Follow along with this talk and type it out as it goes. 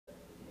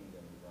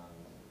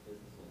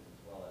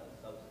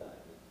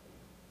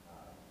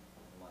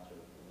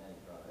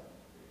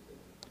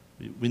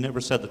We never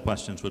said the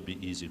questions would be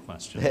easy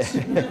questions.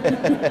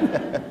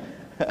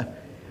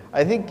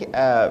 I think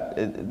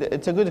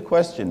it's a good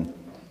question.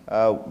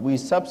 We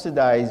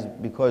subsidize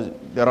because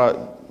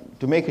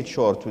to make it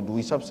short,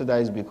 we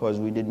subsidize because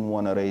we didn't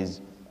want to raise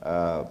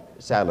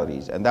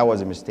salaries, and that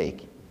was a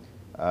mistake.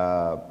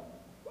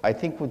 I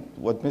think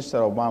what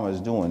Mr. Obama is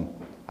doing,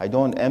 I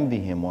don't envy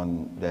him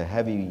on the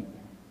heavy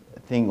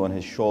thing on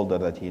his shoulder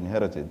that he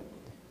inherited.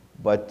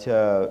 But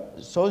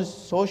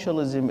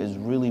socialism is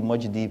really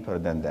much deeper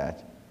than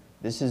that.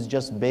 This is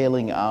just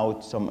bailing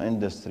out some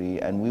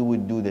industry, and we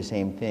would do the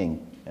same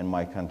thing in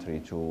my country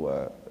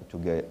to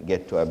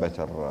get to a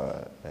better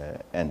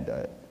end.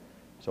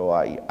 So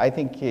I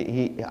think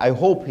I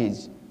hope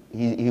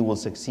he will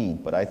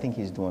succeed, but I think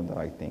he's doing the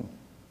right thing.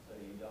 So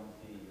you don't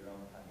see your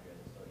own country as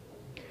a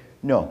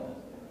socialist?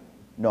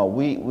 No,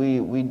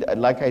 we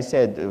like I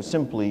said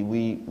simply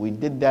we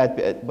did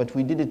that, but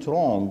we did it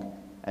wrong,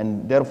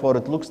 and therefore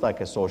it looks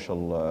like a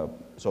social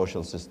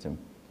system.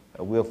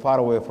 We are far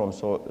away from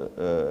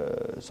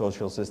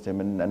social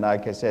system, and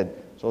like I said,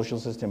 social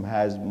system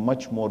has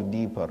much more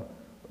deeper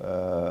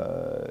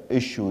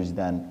issues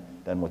than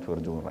what we're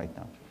doing right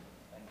now.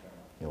 Thank you.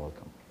 You're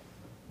welcome.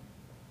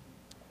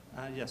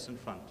 Yes, in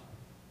front.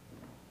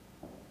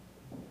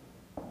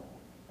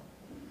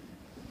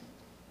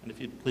 And if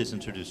you'd please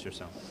introduce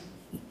yourself.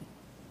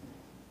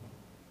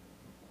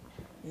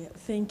 Yeah,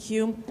 thank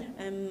you.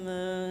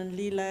 I'm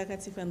Lila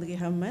Katifandri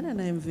Hamman, and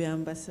I'm the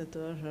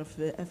ambassador of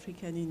the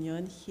African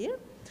Union here.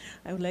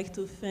 I would like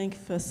to thank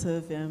first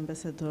the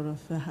ambassador of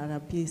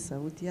Arabia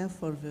Saudi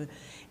for the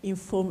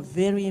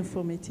very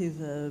informative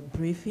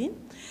briefing.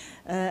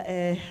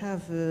 I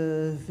have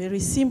a very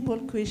simple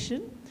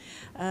question.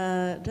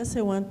 Just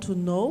I want to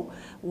know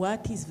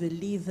what is the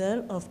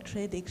level of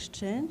trade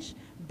exchange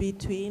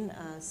between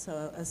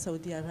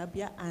Saudi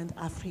Arabia and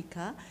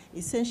Africa,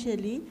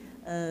 essentially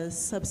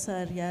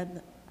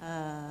sub-Saharan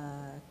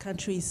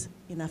countries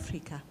in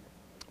Africa.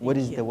 What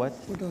is the what?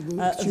 What are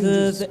the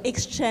exchanges? The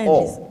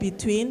exchanges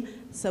between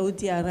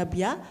Saudi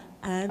Arabia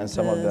and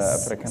some of the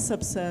African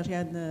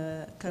sub-Saharan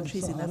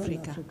countries in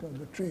Africa.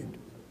 The trade.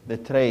 The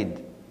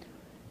trade.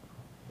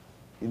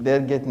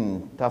 They're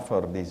getting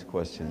tougher, these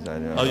questions. I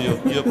know. Oh, you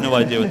have no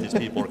idea what these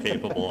people are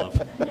capable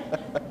of.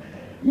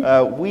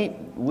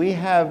 We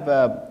have.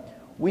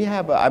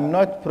 I'm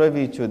not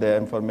privy to the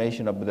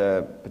information of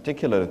the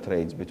particular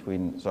trades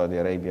between Saudi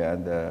Arabia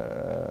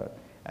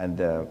and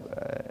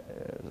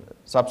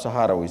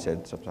Sub-Sahara. We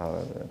said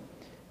Sub-Sahara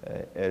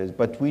areas,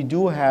 but we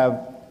do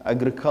have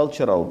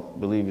agricultural,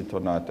 believe it or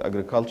not,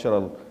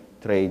 agricultural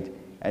trade,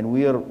 and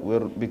we're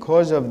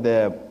because of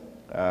the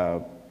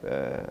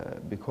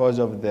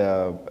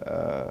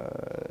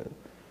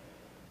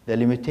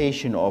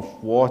limitation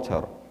of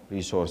water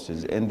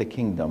resources in the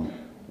kingdom,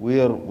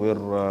 we're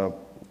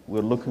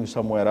looking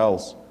somewhere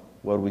else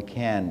where we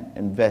can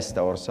invest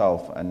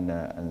ourselves and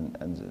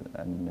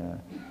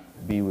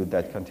be with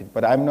that country.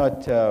 But I'm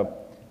not.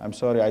 I'm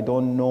sorry, I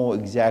don't know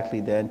exactly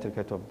the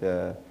intricate of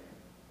the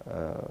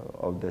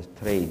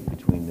trade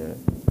between the.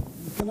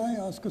 Can I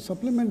ask a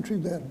supplementary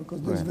there,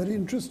 because that's very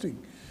interesting.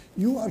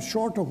 You are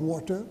short of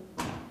water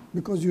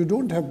because you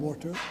don't have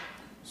water,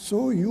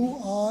 so you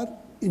are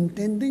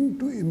intending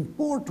to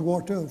import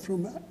water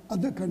from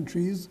other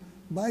countries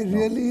by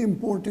really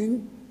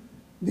importing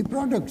the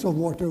products of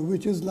water,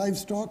 which is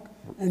livestock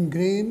and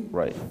grain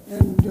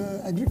and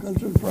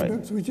agricultural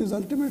products, which is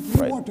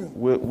ultimately water.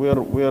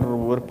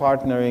 We're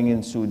partnering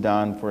in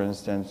Sudan, for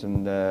instance,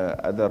 and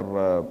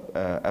other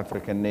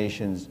African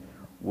nations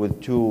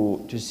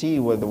to see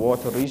where the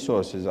water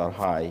resources are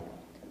high.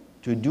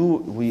 We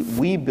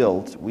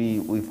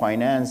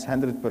finance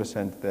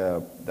 100%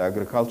 the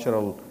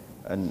agricultural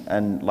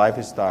and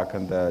livestock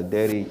and the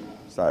dairy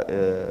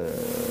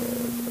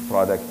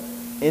product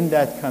in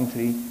that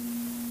country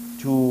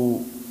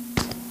to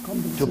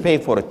pay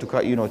for it,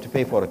 to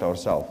pay for it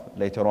ourselves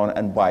later on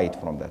and buy it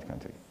from that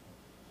country.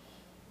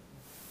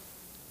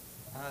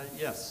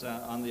 Yes,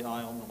 on the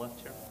aisle on the left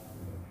here.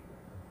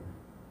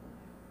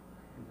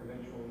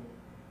 Intellectual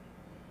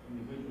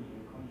individuals in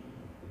the country.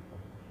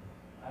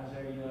 As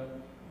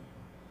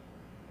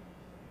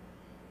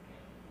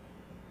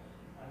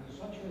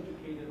such an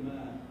educated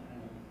man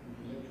and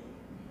intellectual,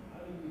 how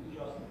do you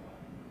justify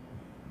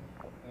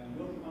that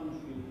your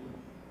country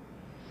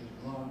is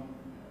run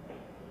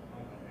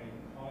like a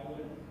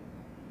private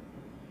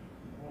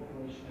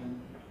corporation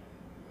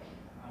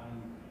and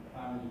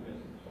family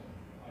business?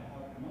 I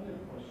have another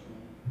question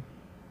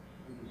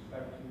with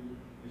respect to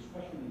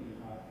discussion that you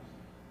had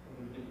for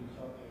a different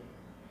subject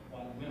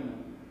about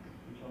women,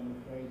 which I'm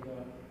afraid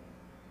that,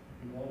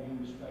 with all due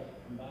respect,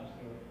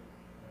 Ambassador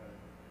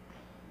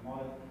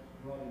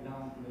brought it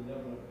down to the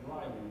level of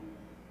driving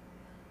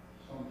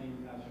something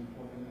as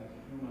important as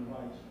human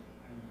rights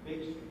and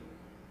basically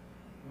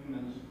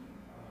women's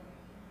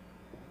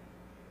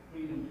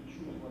freedom to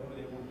choose whatever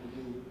they want to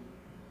do.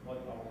 What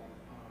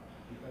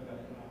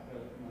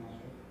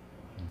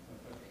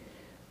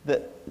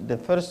The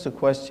first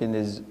question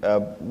is,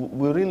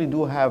 we really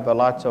do have a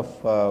lot of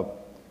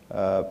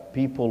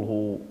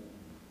people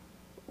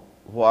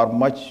who are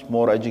much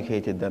more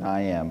educated than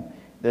I am.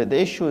 The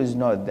issue is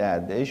not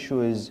that. The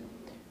issue is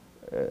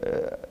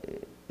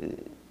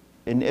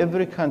in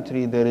every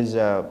country there is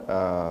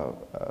a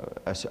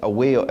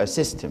way, a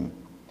system,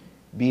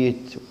 be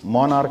it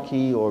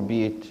monarchy or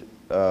be it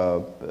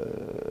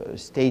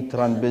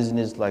state-run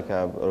business like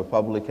a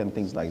republic and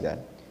things like that.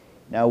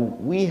 Now,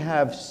 we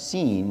have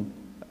seen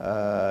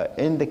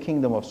in the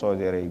Kingdom of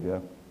Saudi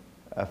Arabia,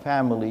 a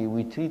family,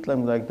 we treat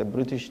them like the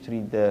British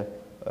treat the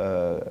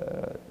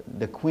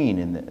Queen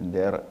in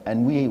there,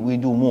 and we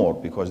do more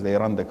because they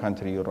run the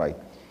country, you're right.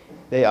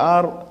 They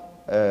are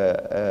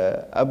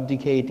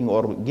abdicating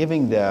or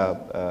giving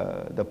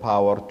the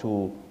power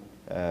to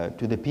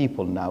the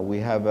people now. We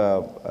have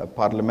a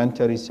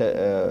parliamentary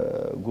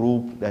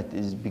group that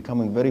is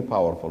becoming very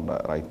powerful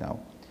right now.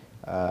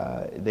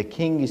 The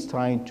king is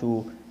trying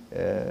to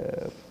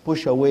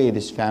push away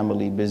this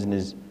family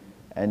business,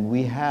 and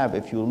we have,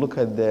 if you look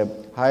at the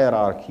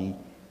hierarchy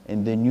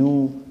in the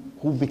new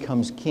who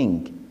becomes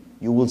king,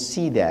 you will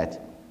see that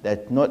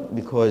not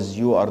because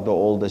you are the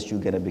oldest you're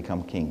going to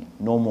become king.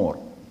 No more.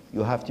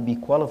 You have to be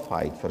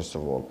qualified, first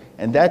of all.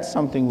 And that's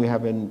something we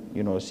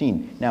haven't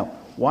seen. Now,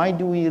 why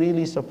do we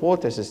really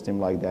support a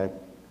system like that?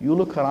 You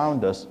look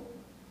around us,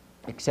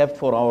 except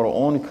for our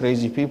own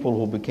crazy people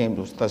who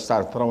to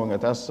start throwing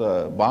at us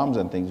bombs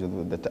and things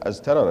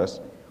as terrorists,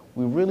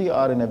 we really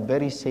are in a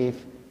very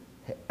safe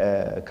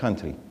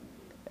country.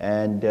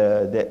 And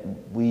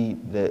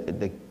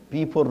the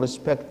people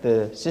respect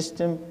the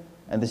system,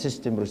 and the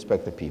system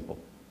respect the people.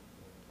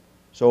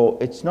 So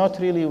it's not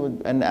really,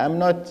 and I'm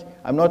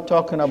not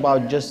talking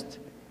about just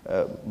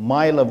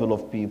my level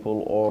of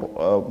people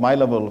or my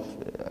level of,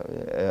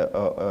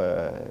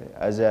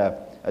 as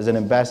an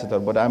ambassador,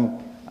 but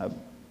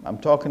I'm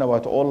talking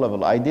about all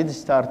level. I did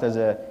start as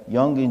a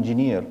young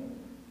engineer,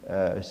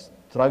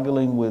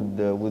 struggling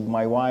with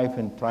my wife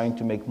and trying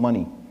to make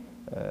money,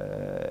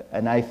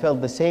 and I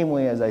felt the same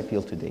way as I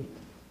feel today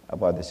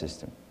about the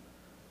system.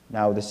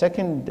 Now, the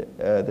second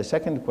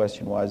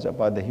question was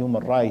about the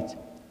human right,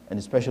 and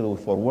especially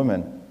for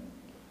women.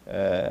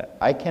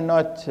 I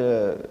cannot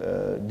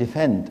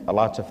defend a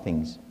lot of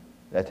things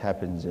that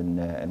happens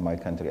in my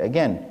country.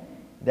 Again,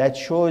 that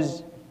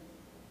shows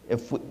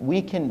if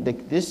we can,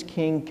 this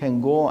king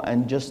can go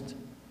and just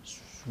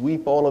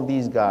sweep all of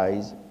these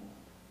guys,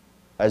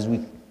 as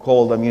we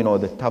call them,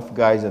 the tough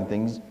guys and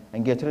things,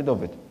 and get rid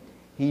of it.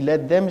 He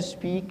let them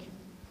speak.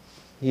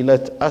 He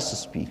let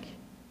us speak.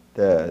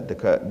 He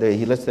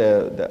lets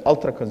the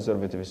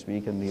ultra-conservative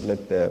speak, and he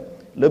let the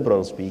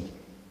liberals speak.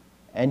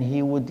 And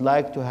he would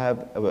like to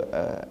have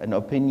an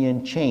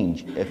opinion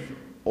change,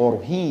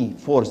 or he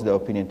forced the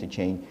opinion to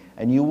change.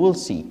 And you will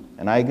see,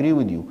 and I agree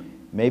with you,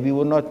 maybe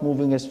we're not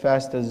moving as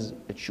fast as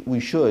we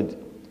should,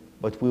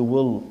 but we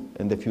will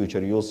in the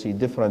future. You'll see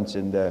difference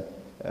in the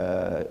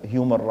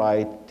human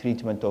right,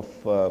 treatment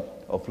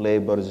of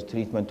laborers,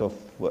 treatment of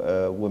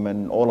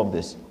women, all of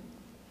this.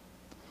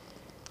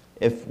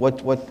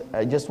 What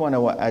I just want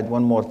to add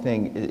one more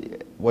thing.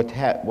 What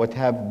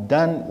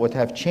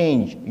have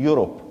changed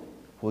Europe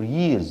for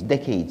years,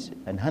 decades,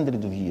 and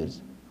hundreds of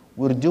years,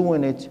 we're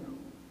doing it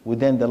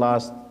within the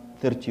last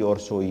 30 or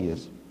so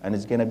years, and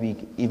it's going to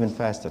be even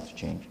faster to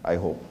change, I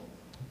hope.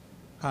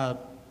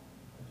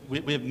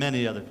 We have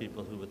many other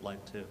people who would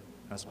like to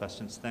ask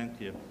questions.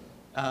 Thank you.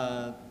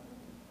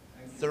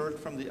 Third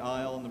from the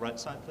aisle on the right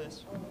side,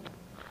 please.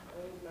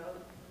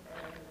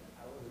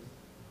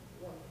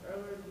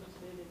 Earlier you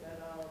stated that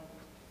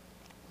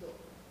the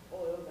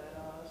oil that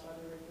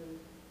Saudi Arabia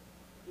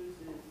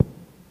produces,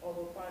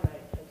 although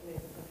finite, has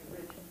made the country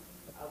rich.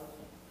 I was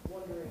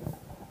wondering,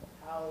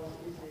 how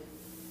is it,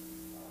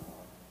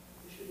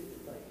 is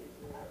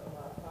there a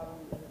lot of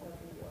poverty in the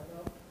country or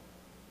no?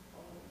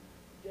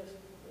 Just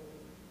because,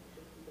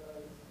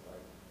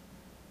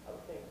 I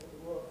would think with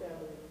the royal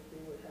family,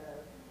 they would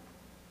have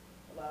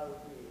a lot of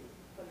the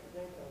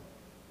country's income.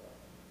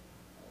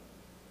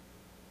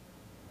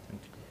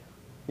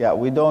 Yeah,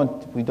 we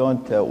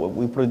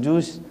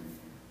produce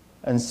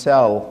and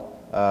sell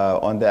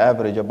on the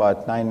average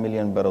about 9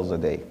 million barrels a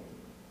day.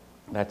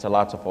 That's a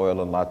lot of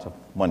oil and lots of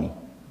money.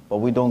 But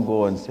we don't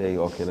go and say,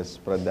 okay, let's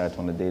spread that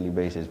on a daily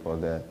basis for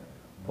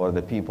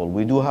the people.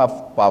 We do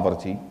have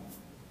poverty,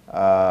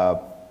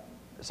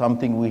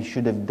 something we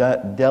should have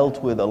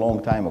dealt with a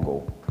long time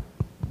ago.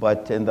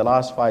 But in the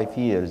last 5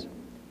 years,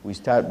 we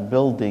start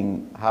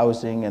building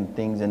housing and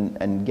things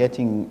and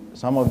getting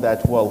some of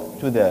that wealth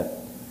to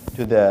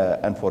the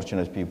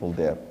unfortunate people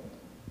there.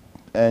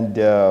 And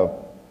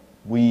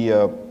we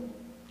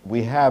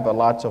have a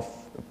lot of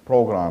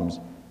programs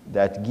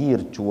that gear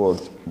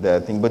towards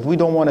the thing, but we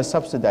don't want to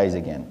subsidize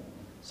again.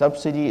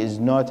 Subsidy is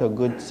not a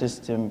good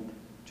system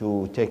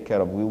to take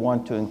care of. We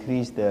want to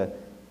increase the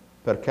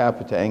per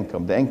capita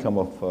income, the income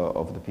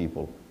of the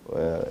people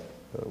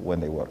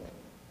when they work.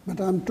 But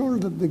I'm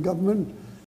told that the government